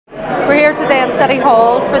here today in City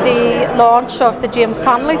Hall for the launch of the James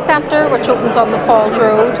Connolly Centre, which opens on the Falls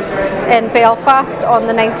Road in Belfast on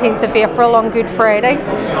the 19th of April on Good Friday.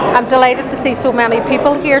 I'm delighted to see so many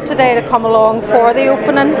people here today to come along for the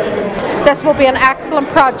opening. This will be an excellent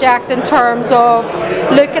project in terms of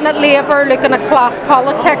looking at labour, looking at class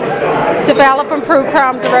politics, developing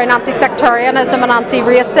programmes around anti-sectarianism and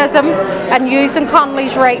anti-racism, and using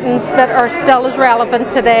Connolly's writings that are still as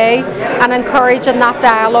relevant today and encouraging that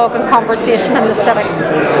dialogue and conversation in the city.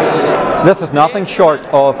 This is nothing short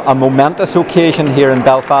of a momentous occasion here in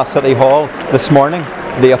Belfast City Hall this morning,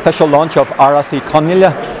 the official launch of Áras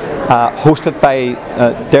Chonghaile, hosted by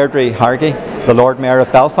Deirdre Hargey, the Lord Mayor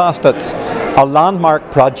of Belfast. It's a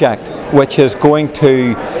landmark project which is going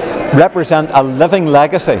to represent a living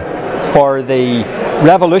legacy for the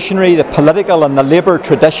revolutionary, the political and the labour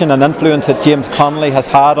tradition and influence that James Connolly has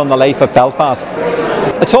had on the life of Belfast.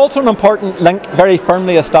 It's also an important link very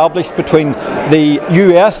firmly established between the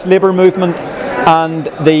US labour movement and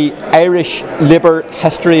the Irish labour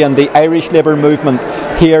history and the Irish labour movement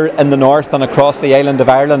here in the north and across the island of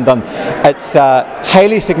Ireland, and it's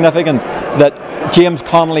highly significant that James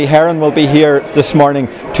Connolly Heron will be here this morning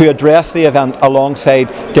to address the event alongside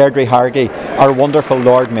Deirdre Hargey, our wonderful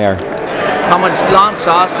Lord Mayor. Cummins Lance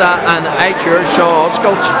Asta and Aichur Shaw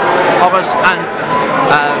Oscailt of us and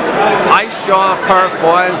I Shaw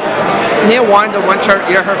Carfoyle near Wind of Winter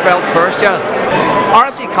Earherfeld first year.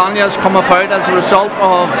 Áras Chonghaile has come about as a result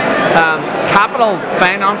of capital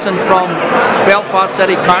financing from Belfast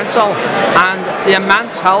City Council and the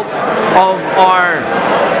immense help of our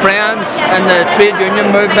friends in the trade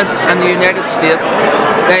union movement in the United States.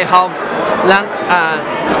 They have lent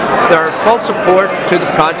their full support to the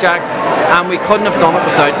project, and we couldn't have done it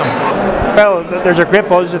without them. Well, there's a great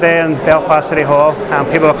buzz today in Belfast City Hall, and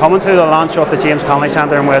people are coming to the launch of the James Connolly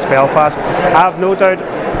Centre in West Belfast. I have no doubt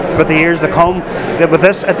with the years to come, that with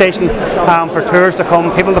this edition, for tours to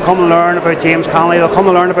come, people to come and learn about James Connolly, they'll come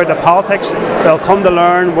to learn about the politics, they'll come to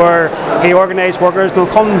learn where he organised workers, they'll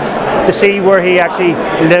come to see where he actually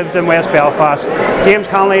lived in West Belfast. James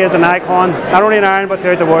Connolly is an icon, not only in Ireland but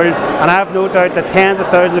throughout the world, and I have no doubt that tens of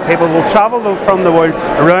thousands of people will travel from the world,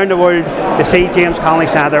 around the world, to see James Connolly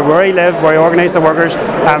Centre, where he lived, where he organised the workers,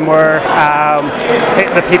 and where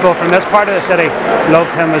the people from this part of the city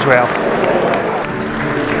loved him as well.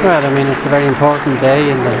 Well, I mean, it's a very important day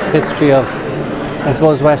in the history of, I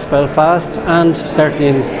suppose, West Belfast, and certainly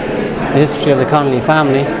in the history of the Connolly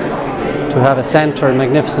family. To have a centre, a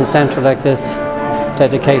magnificent centre like this,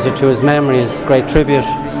 dedicated to his memory, is a great tribute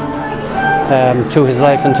to his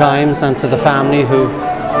life and times, and to the family who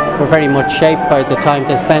were very much shaped by the time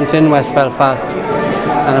they spent in West Belfast.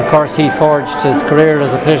 And of course he forged his career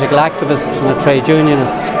as a political activist and a trade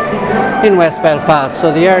unionist in West Belfast,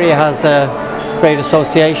 so the area has a great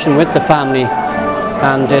association with the family,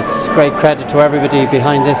 and it's great credit to everybody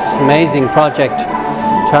behind this amazing project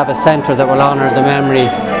to have a centre that will honour the memory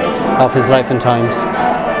of his life and times.